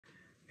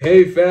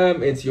Hey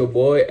fam, it's your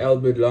boy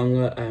Albert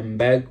Longer. I'm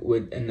back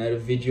with another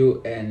video,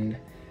 and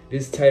the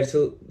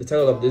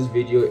title of this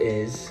video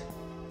is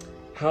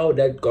how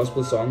that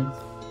gospel song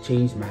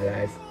changed my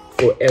life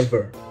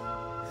forever.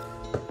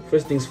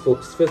 First things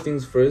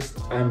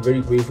first, I'm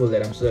very grateful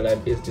that I'm still alive.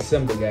 It's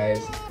December,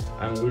 guys.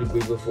 I'm really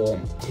grateful for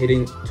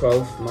hitting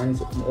 12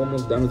 months. I'm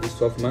almost done with these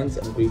 12 months.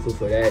 I'm grateful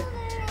for that.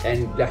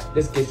 And yeah,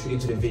 let's get straight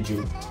into the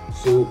video.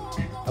 So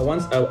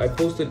I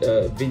posted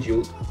a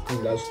video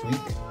last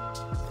week,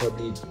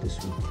 probably this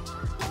week,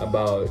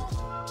 about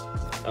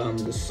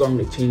the song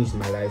that changed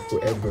my life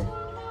forever.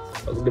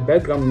 The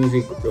background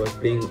music that was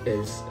playing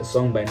is a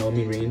song by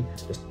Naomi Rain.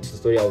 It's a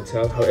story I'll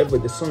tell. However,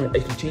 the song that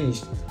actually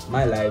changed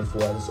my life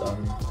was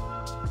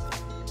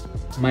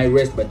My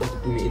Rest by Dr.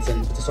 Tumi. It's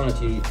a song that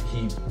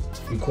he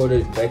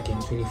recorded back in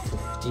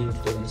 2015,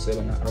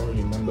 2007. I don't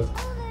really remember.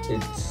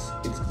 It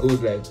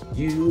goes like,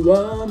 "You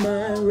are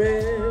my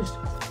rest,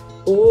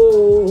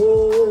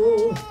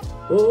 oh,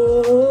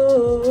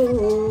 oh,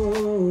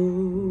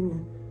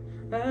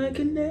 I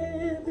can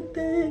never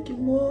thank you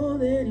more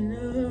than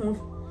enough."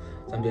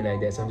 Something like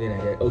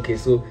that. Okay,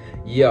 so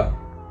yeah,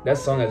 that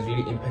song has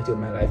really impacted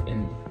my life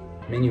in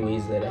many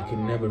ways that I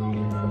can never really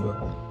remember,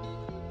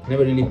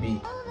 never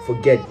really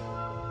forget.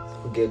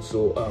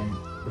 So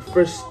the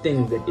first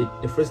thing that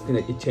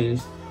it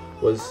changed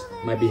was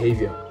my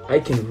behavior. I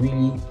can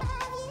really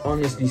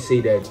honestly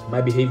say that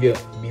my behavior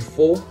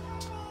before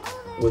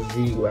was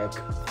really whack.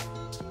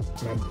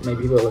 My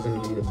behavior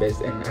wasn't really the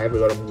best, and I have a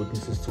lot of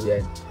witnesses to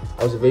that.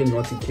 I was a very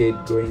naughty kid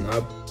growing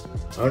up.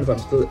 I don't know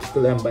if I'm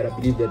still am, but I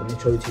believe that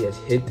maturity has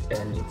hit,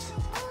 and it's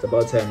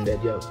about time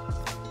that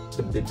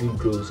the dude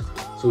grows.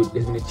 So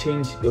there's been a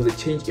change. There was a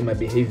change in my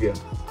behavior.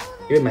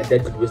 Even my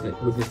dad could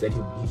witness that.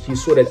 He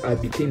saw that I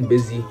became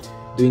busy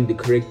doing the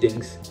correct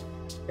things,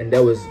 and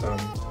that was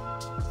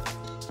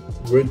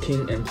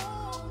working and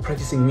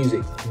practicing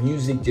music.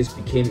 Music just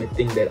became a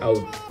thing that I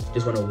would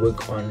just want to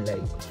work on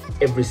like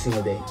every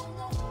single day.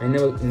 I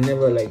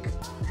never like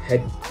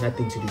had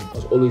nothing to do. I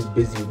was always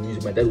busy with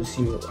music. My dad would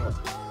see me, "Oh,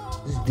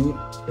 this dude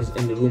is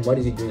in the room. What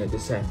is he doing at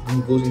this time?" He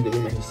goes in the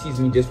room and he sees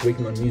me just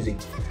working on music.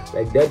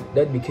 Like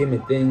that became a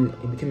thing.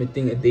 It became a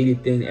thing, a daily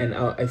thing, and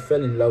I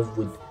fell in love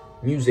with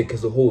music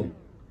as a whole.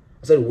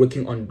 I started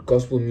working on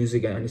gospel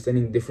music and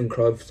understanding different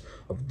crafts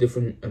of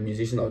different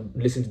musicians. I would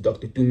listen to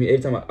Dr. Tumi. Every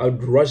time I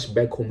would rush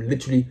back home,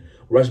 literally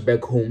rush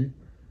back home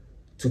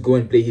to go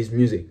and play his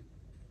music.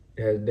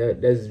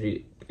 That's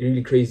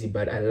really crazy,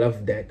 but I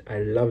love that.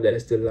 I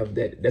still love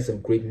that. That's a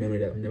great memory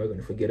that I'm never going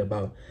to forget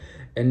about.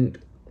 And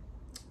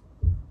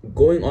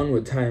going on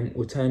with time,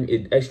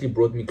 it actually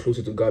brought me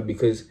closer to God,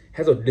 because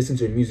as I would listen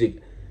to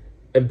music,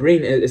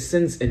 a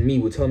sense in me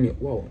would tell me,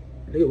 "Wow,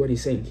 look at what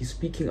he's saying. He's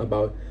speaking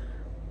about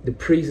the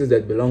praises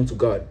that belong to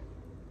God.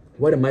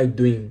 What am I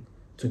doing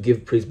to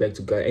give praise back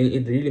to God?" And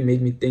it really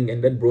made me think,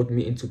 and that brought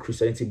me into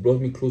Christianity,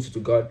 brought me closer to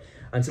God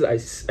until I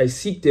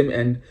seeked Him.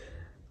 And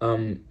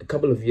a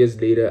couple of years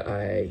later,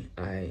 I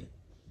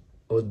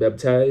was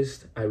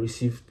baptized. I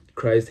received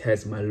Christ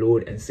as my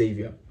Lord and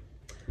Savior.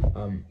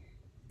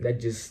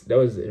 That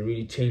was a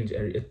really change,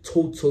 a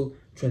total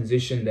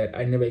transition that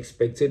I never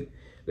expected.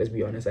 Let's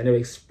be honest, I never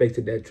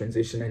expected that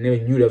transition. I never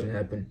knew that was going to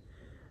happen,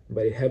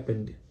 but it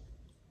happened.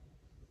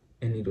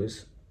 And it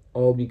was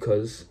all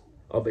because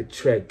of a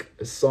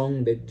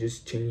song that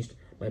just changed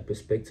my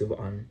perspective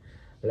on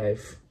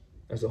life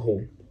as a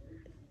whole.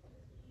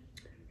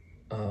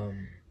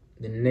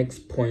 The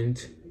next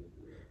point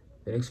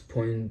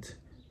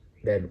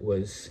that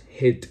was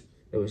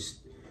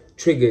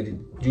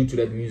triggered due to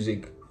that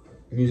music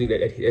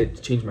that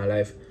had changed my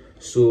life.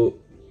 So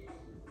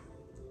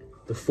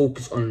the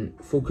focus on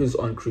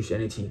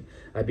Christianity.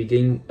 I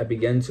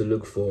began to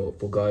look for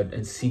God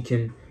and seek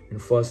Him in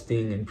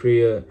fasting and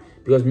prayer,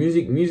 because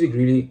music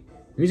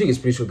is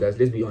spiritual, guys.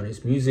 Let's be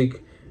honest.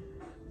 Music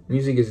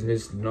is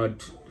just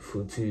not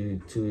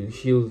to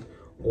heal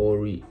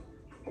or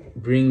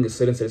bring a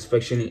certain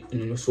satisfaction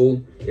in your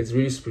soul. It's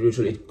really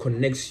spiritual. It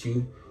connects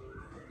you.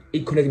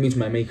 It connected me to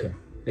my Maker.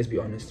 Let's be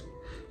honest.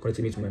 It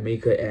connected me to my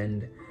Maker,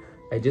 and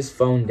I just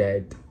found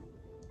that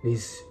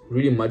there's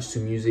really much to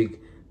music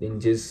than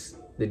just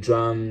the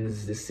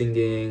drums, the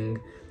singing,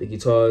 the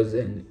guitars,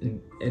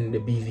 and the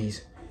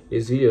BVs.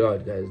 There's really a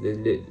lot, guys.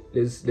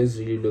 Let's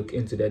really look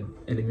into that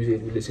and the music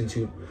that we listen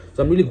to.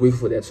 So I'm really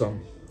grateful for that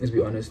song. Let's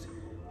be honest.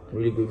 I'm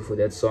really grateful for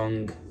that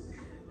song,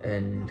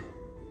 and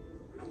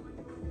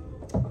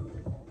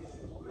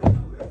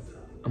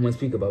I'm gonna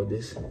speak about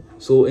this.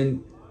 So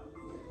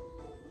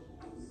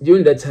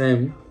during that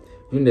time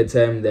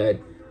that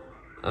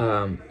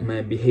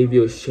my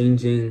behavior was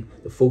changing,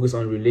 the focus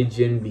on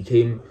religion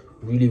became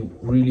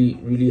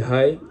really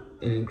high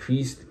and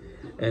increased,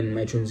 and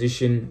my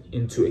transition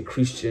into a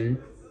Christian,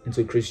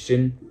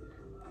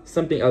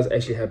 something else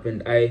actually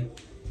happened. I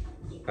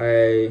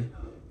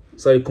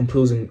started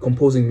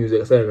composing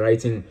music. I started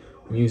writing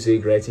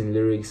music, writing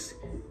lyrics.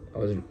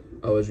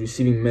 I was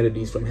receiving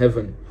melodies from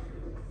heaven.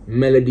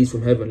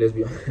 Let's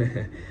be honest.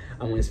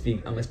 I'm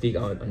gonna speak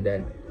out on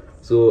that.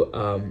 So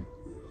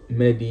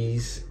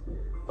melodies,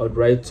 I would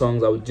write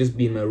songs. I would just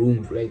be in my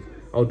room, like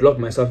I would lock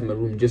myself in my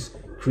room, just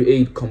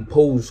create,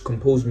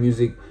 compose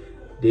music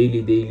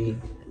daily.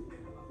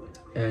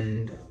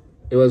 And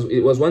it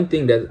was one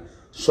thing that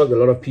shocked a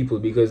lot of people,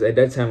 because at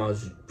that time I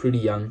was pretty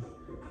young.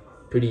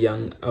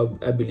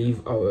 I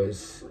believe I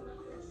was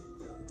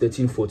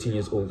 13-14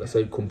 years old. I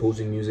started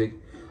composing music.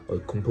 I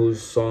would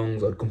compose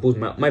songs. I would compose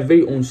my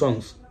very own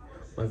songs.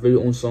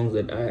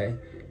 That I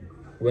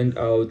went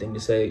out and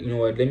decided, you know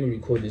what, let me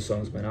record these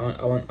songs, man.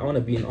 I want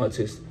to be an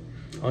artist.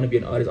 I want to be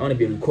an artist. I want to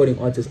be a recording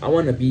artist. I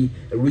want to be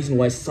a reason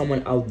why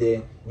someone out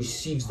there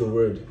receives the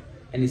word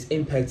and is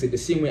impacted the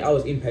same way I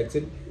was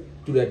impacted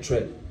through that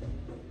track.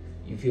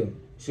 You feel?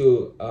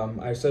 So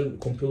I started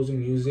composing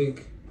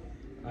music.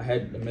 I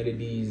had the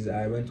melodies.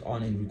 I went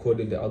on and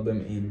recorded the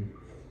album in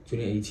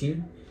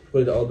 2018.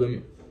 Recorded the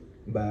album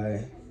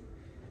by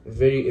a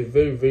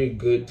very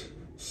good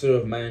sir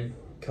of mine,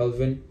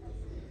 Calvin.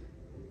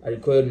 I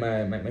recorded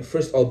my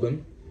first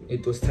album.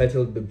 It was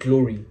titled The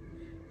Glory.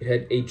 It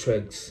had 8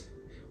 tracks.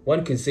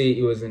 One can say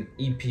it was an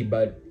EP,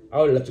 but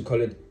I would love to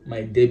call it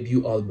my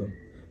debut album.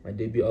 And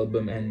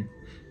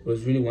it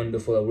was really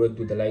wonderful. I worked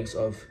with the likes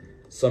of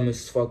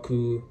Samus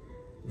Faku,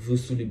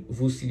 Vusili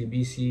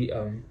BC.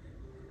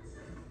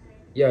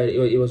 Yeah,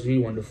 it was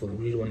really wonderful.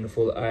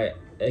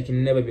 I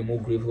can never be more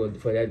grateful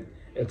for that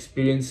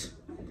experience.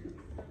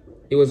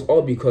 It was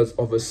all because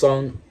of a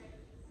song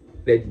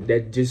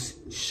that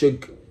just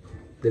shook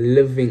the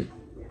living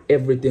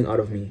everything out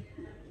of me.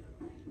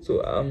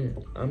 So I'm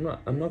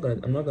not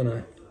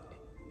gonna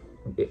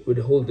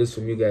withhold this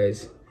from you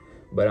guys,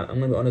 but I'm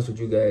gonna be honest with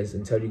you guys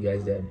and tell you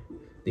guys that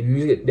the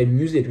music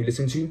that we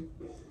listen to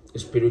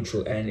is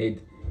spiritual, and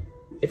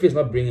if it's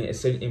not bringing a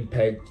certain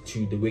impact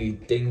to the way you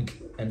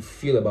think and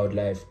feel about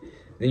life,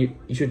 then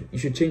you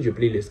should change your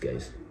playlist,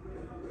 guys.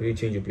 Really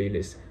change your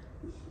playlist.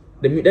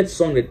 The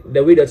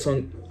way that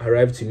song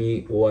arrived to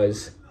me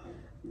was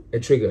a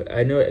trigger.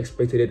 I never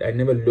expected it. I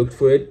never looked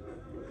for it.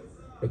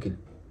 Okay,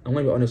 I'm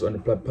gonna be honest, on the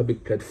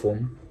public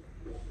platform,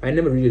 I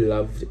never really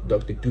loved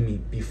Dr. Dumi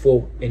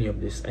before any of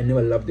this. I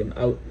never loved him.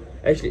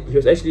 He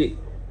was actually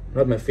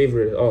not my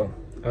favorite at all.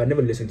 I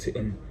never listened to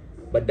him.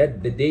 But the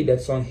day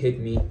that song hit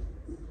me,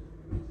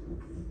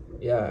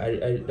 yeah,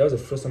 that was the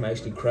first time I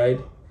actually cried.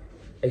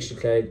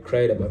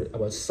 Cried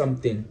about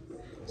something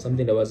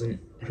that wasn't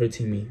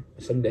hurting me,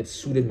 something that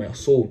soothed my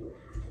soul.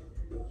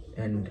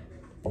 And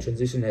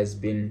transition has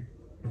been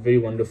very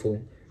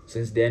wonderful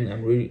since then.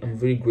 I'm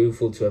very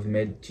grateful to have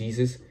met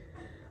Jesus.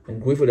 I'm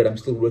grateful that I'm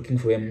still working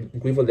for him. I'm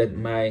grateful that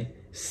my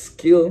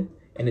skill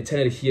and the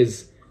talent that he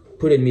has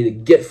put in me, the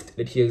gift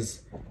that he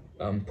has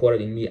poured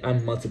out in me,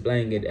 I'm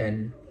multiplying it,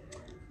 and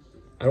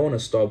I don't want to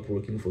stop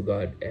working for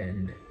God.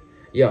 And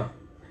yeah,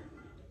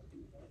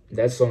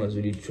 that song has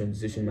really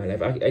transitioned my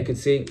life. I could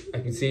say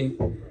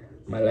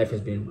my life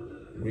has been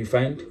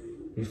refined.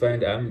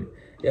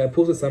 I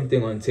posted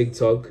something on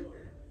TikTok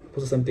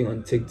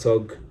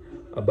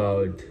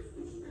about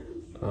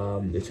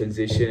the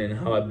transition and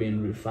how I've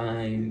been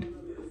refined.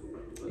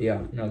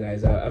 Yeah, no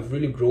guys, I've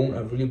really grown.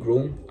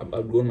 I've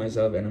outgrown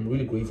myself, and I'm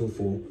really grateful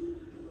for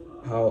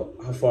how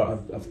far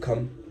I've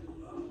come.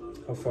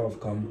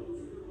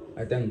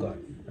 I thank God.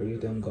 I really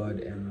thank God.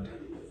 And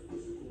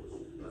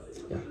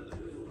yeah,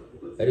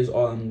 that is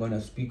all I'm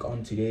gonna speak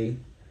on today.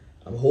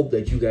 I hope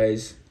that you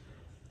guys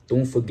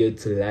don't forget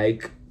to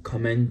like,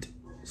 comment,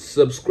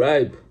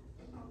 subscribe.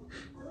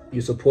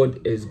 Your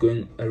support is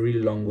going a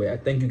really long way. I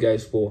thank you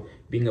guys for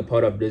being a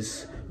part of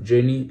this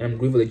journey. I'm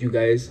grateful that you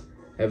guys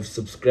have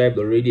subscribed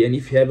already, and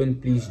if you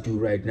haven't, please do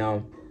right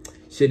now.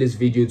 Share this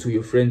video to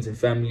your friends and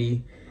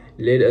family.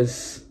 Let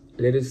us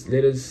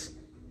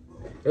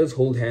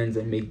hold hands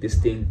and make this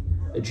thing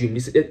a dream.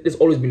 It's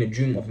always been a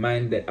dream of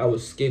mine that I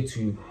was scared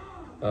to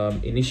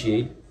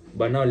initiate,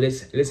 but now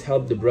let's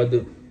help the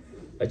brother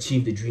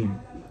achieve the dream.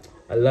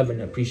 I love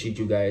and appreciate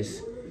you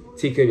guys.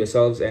 Take care of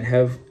yourselves and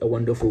have a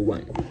wonderful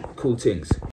one. Cool things.